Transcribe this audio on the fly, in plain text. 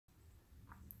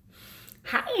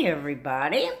Hi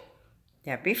everybody,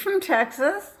 Debbie from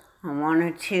Texas. I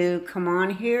wanted to come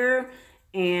on here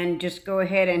and just go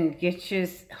ahead and get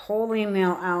this whole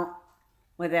email out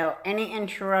without any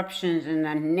interruptions in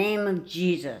the name of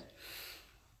Jesus.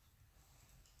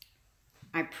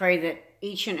 I pray that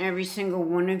each and every single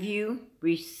one of you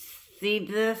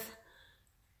receive this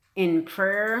in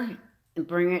prayer and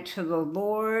bring it to the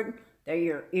Lord, that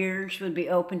your ears would be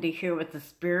open to hear what the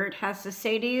Spirit has to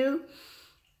say to you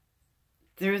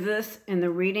through this in the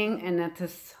reading, and that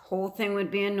this whole thing would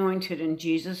be anointed in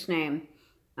Jesus' name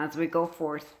as we go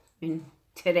forth in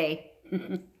today.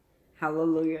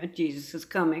 Hallelujah, Jesus is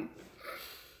coming.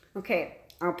 Okay,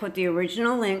 I'll put the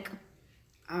original link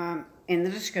in the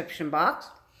description box.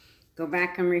 Go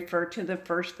back and refer to the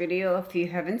first video if you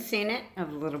haven't seen it,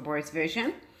 of the little boy's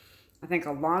vision. I think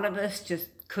a lot of us just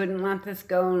couldn't let this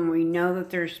go, and we know that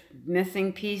there's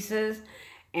missing pieces.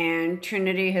 And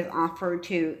Trinity has offered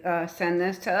to send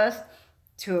this to us,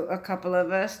 to a couple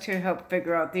of us, to help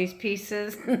figure out these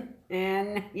pieces.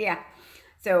 And yeah,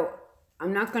 so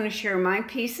I'm not going to share my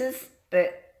pieces,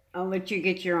 but I'll let you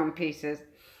get your own pieces.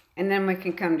 And then we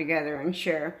can come together and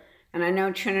share. And I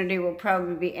know Trinity will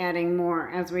probably be adding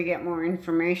more as we get more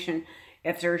information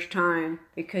if there's time,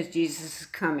 because Jesus is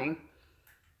coming.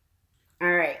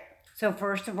 All right. So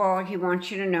first of all, he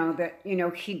wants you to know that,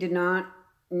 he did not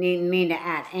need me to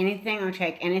add anything or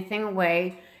take anything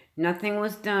away. Nothing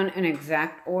was done in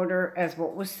exact order as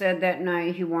what was said that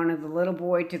night. He wanted the little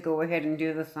boy to go ahead and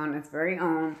do this on his very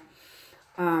own.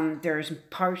 There's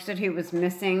parts that he was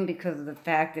missing because of the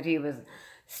fact that he was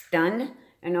stunned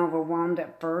and overwhelmed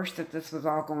at first that this was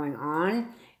all going on,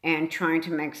 and trying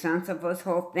to make sense of this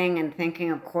whole thing, and thinking,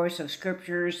 of course, of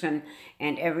scriptures and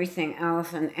everything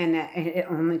else, and that it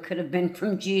only could have been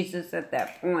from Jesus at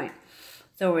that point.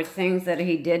 So there were things that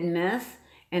he did miss,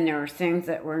 and there were things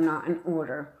that were not in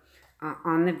order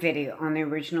on the video, on the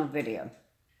original video.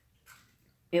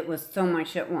 It was so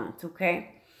much at once,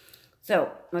 okay?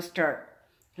 So let's start.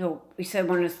 So we said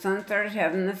when his son started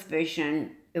having this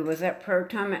vision, it was at prayer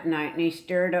time at night, and he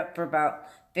stared up for about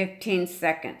 15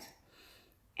 seconds.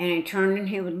 And he turned and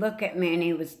he would look at me, and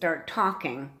he would start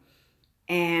talking.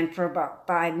 And for about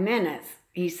 5 minutes,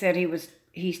 he said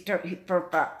for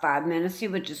about 5 minutes, he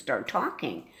would just start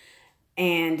talking.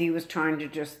 And he was trying to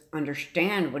just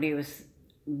understand what he was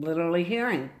literally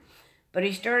hearing. But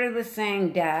he started with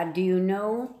saying, "Dad, do you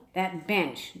know that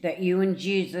bench that you and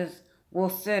Jesus will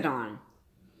sit on?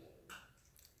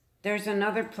 There's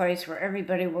another place where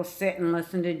everybody will sit and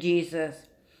listen to Jesus."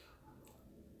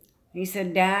 He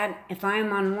said, "Dad, if I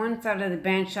am on one side of the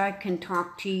bench, I can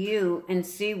talk to you and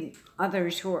see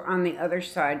others who are on the other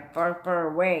side, far, far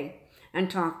away, and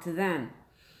talk to them."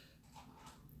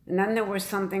 And then there was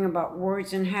something about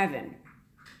words in heaven,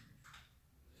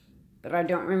 but I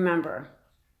don't remember,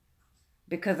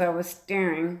 because I was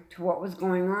staring to what was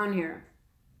going on here.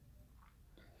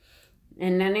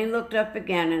 And then he looked up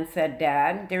again and said,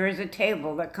 "Dad, there is a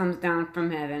table that comes down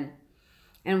from heaven,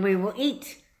 and we will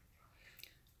eat.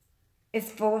 It's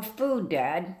full of food,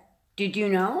 Dad. Did you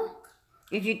know?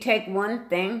 If you take one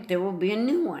thing, there will be a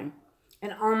new one.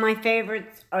 And all my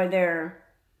favorites are there.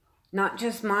 Not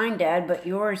just mine, Dad, but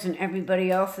yours and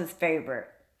everybody else's favorite.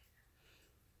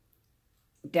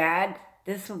 Dad,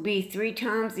 this will be 3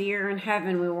 times a year in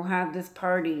heaven. We will have this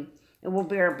party. It will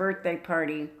be our birthday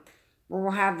party. We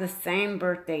will have the same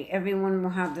birthday. Everyone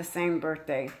will have the same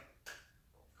birthday."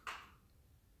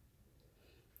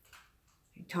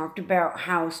 He talked about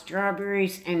how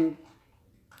strawberries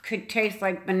could taste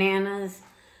like bananas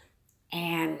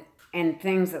and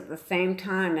things at the same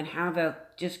time, and how they'll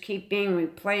just keep being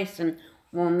replaced and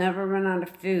we'll never run out of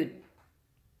food.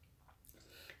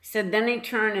 So then he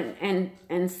turned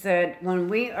and said, "When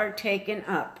we are taken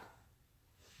up,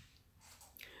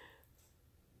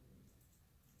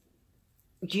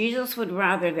 Jesus would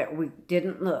rather that we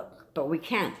didn't look, but we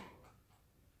can.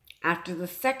 After the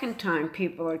second time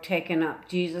people are taken up,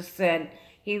 Jesus said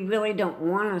he really don't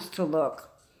want us to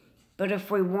look, but if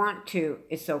we want to,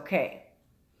 it's okay.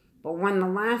 But when the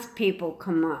last people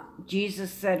come up,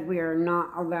 Jesus said we are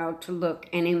not allowed to look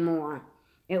anymore.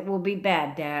 It will be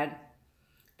bad, Dad."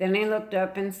 Then he looked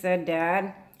up and said,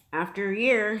 "Dad, after a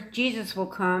year, Jesus will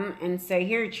come and say,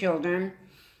 'Here, children.'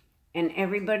 And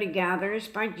everybody gathers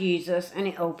by Jesus, and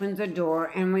he opens a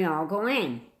door, and we all go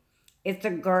in. It's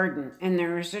a garden, and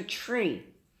there is a tree.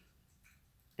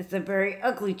 It's a very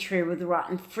ugly tree with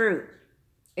rotten fruit.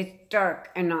 It's dark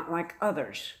and not like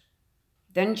others."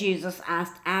 Then Jesus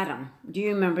asked Adam, "Do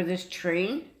you remember this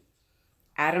tree?"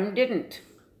 Adam didn't.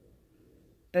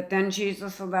 But then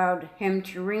Jesus allowed him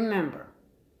to remember,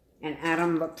 and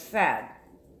Adam looked sad.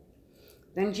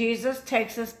 Then Jesus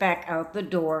takes us back out the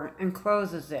door and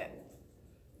closes it.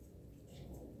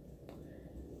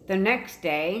 The next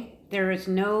day, there is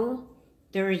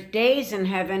days in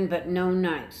heaven, but no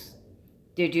nights.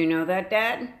 Did you know that,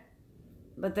 Dad?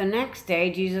 But the next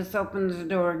day, Jesus opens the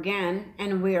door again,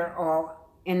 and we are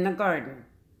all in the garden.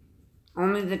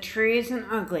 Only the tree isn't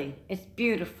ugly. It's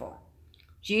beautiful.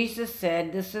 Jesus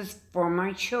said, "This is for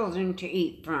my children to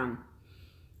eat from."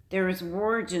 There is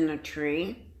words in the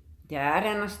tree, Dad,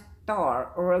 and a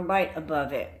star or a light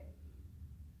above it.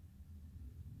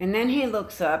 And then he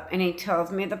looks up and he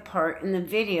tells me the part in the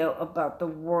video about the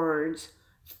words,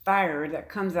 fire that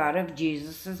comes out of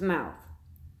Jesus' mouth.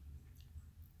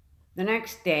 The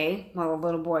next day, while the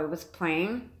little boy was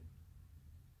playing,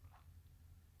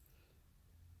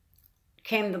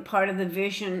 came the part of the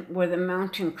vision where the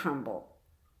mountain crumbled.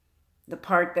 The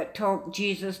part that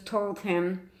Jesus told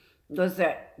him was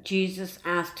that Jesus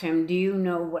asked him, "Do you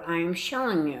know what I am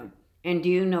showing you? And do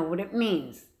you know what it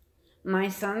means?" My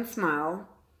son smiled,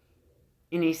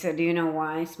 and he said, "Do you know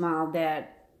why I smiled, Dad?"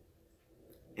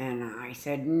 And I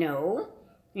said, "No."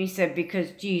 He said,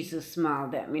 "Because Jesus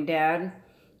smiled at me, Dad."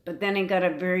 But then he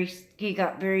got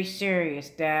very serious,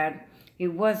 Dad. He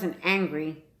wasn't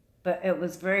angry, but it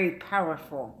was very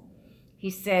powerful. He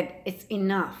said, "It's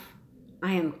enough.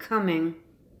 I am coming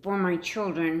for my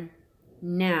children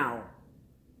now."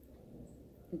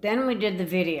 Then we did the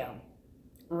video.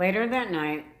 Later that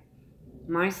night,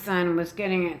 my son was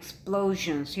getting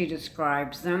explosions, he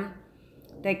describes them.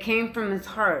 They came from his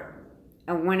heart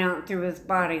and went out through his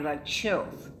body like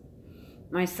chills.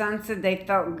 My son said they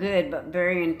felt good but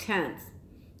very intense.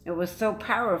 It was so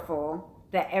powerful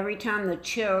that every time the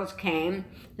chills came,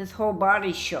 his whole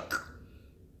body shook.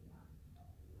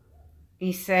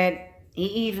 He said he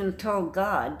even told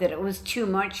God that it was too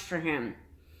much for him.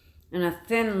 And a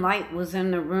thin light was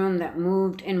in the room that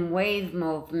moved in wave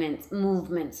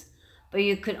movements, but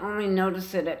you could only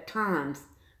notice it at times,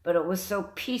 but it was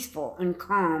so peaceful and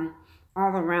calm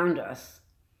all around us.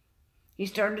 He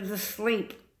started to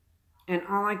sleep, and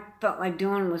all I felt like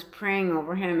doing was praying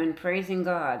over him and praising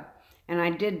God. And I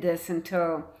did this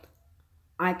until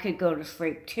I could go to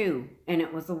sleep too, and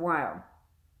it was a while.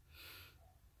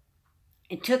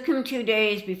 It took him 2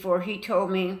 days before he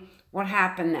told me what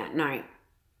happened that night.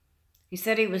 He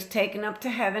said he was taken up to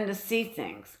heaven to see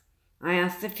things. I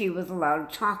asked if he was allowed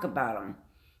to talk about them.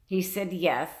 He said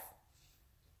yes.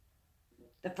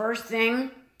 The first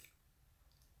thing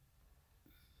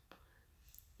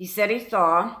he said he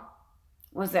saw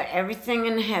was that everything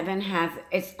in heaven has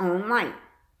its own light.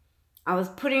 I was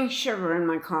putting sugar in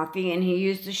my coffee, and he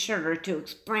used the sugar to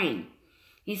explain.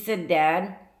 He said,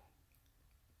 "Dad,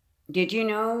 did you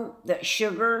know that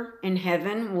sugar in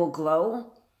heaven will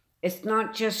glow? It's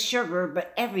not just sugar,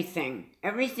 but everything.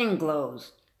 Everything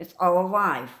glows. It's all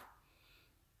alive."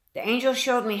 The angel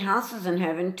showed me houses in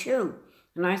heaven too,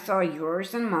 and I saw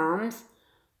yours and Mom's,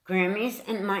 Grammy's,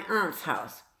 and my aunt's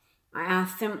house. I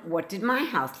asked him, what did my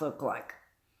house look like?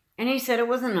 And he said it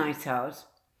was a nice house.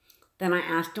 Then I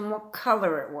asked him what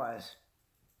color it was.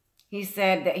 He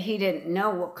said that he didn't know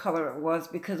what color it was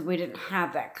because we didn't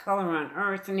have that color on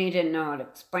earth, and he didn't know how to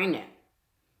explain it.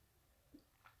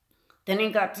 Then he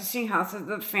got to see houses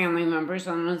of family members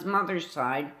on his mother's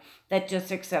side that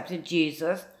just accepted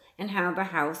Jesus, and how the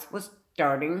house was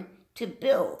starting to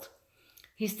build.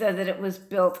 He said that it was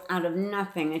built out of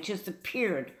nothing. It just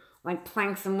appeared like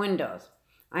planks and windows.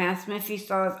 I asked him if he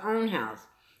saw his own house,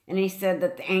 and he said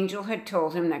that the angel had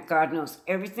told him that God knows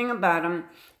everything about him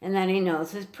and that he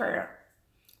knows his prayer.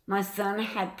 My son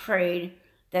had prayed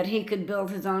that he could build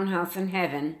his own house in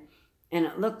heaven, and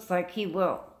it looks like he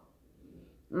will.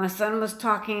 My son was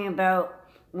talking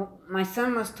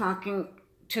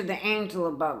to the angel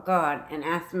about God and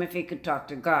asked him if he could talk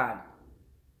to God.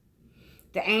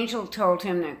 The angel told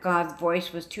him that God's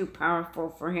voice was too powerful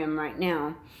for him right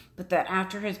now, but that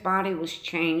after his body was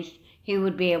changed, he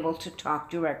would be able to talk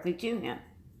directly to him.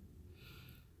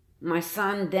 My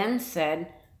son then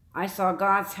said, "I saw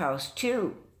God's house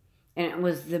too, and it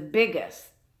was the biggest.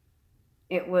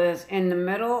 It was in the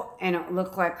middle, and it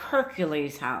looked like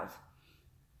Hercules' house."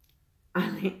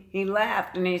 He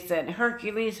laughed and he said,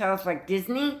 "Hercules' house like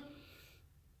Disney?"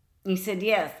 He said,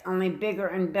 "Yes, only bigger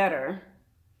and better."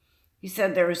 He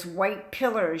said there's white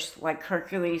pillars like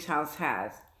Hercules' house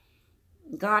has.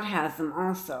 God has them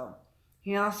also.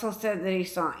 He also said that he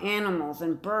saw animals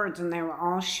and birds, and they were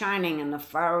all shining, and the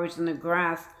flowers and the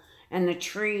grass and the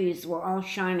trees were all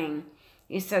shining.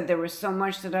 He said there was so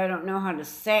much that I don't know how to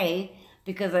say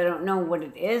because I don't know what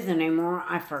it is anymore.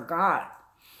 I forgot.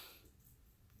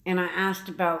 And I asked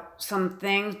about some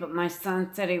things, but my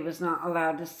son said he was not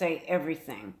allowed to say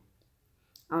everything.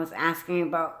 I was asking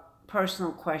about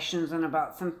personal questions and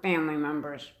about some family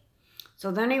members.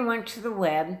 So then he went to the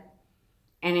web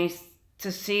and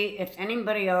to see if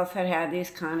anybody else had had these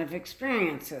kind of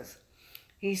experiences.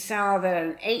 He saw that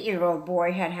an 8-year-old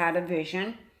boy had had a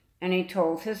vision, and he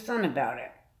told his son about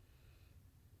it.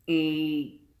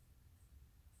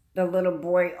 The little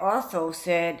boy also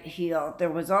said there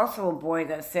was also a boy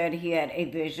that said he had a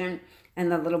vision,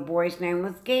 and the little boy's name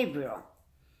was Gabriel.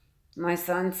 My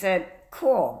son said,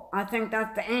 "Cool, I think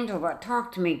that's the angel that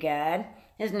talked to me, Gad.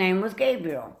 His name was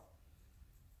Gabriel."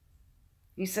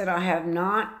 He said, "I have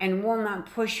not and will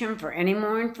not push him for any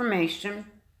more information.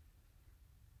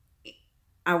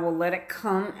 I will let it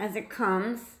come as it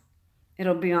comes.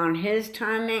 It'll be on his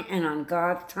timing and on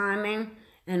God's timing,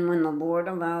 and when the Lord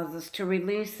allows us to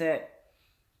release it.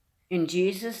 In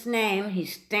Jesus' name, he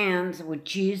stands with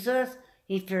Jesus.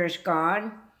 He fears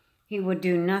God. He would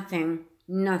do nothing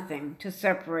to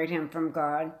separate him from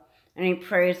God. And he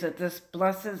prays that this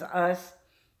blesses us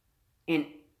in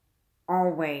all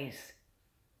ways."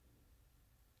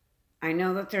 I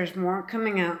know that there's more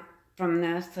coming out from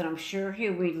this that I'm sure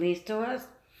he'll release to us.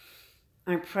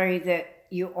 I pray that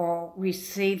you all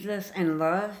receive this in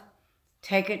love.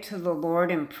 Take it to the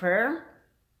Lord in prayer.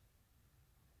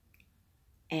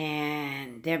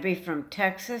 And Debbie from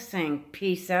Texas saying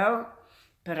peace out.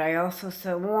 But I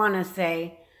also want to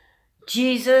say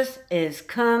Jesus is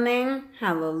coming.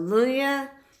 Hallelujah.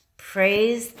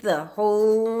 Praise the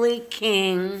Holy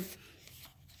King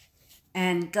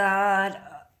and God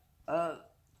of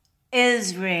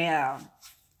Israel.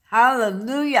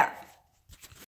 Hallelujah.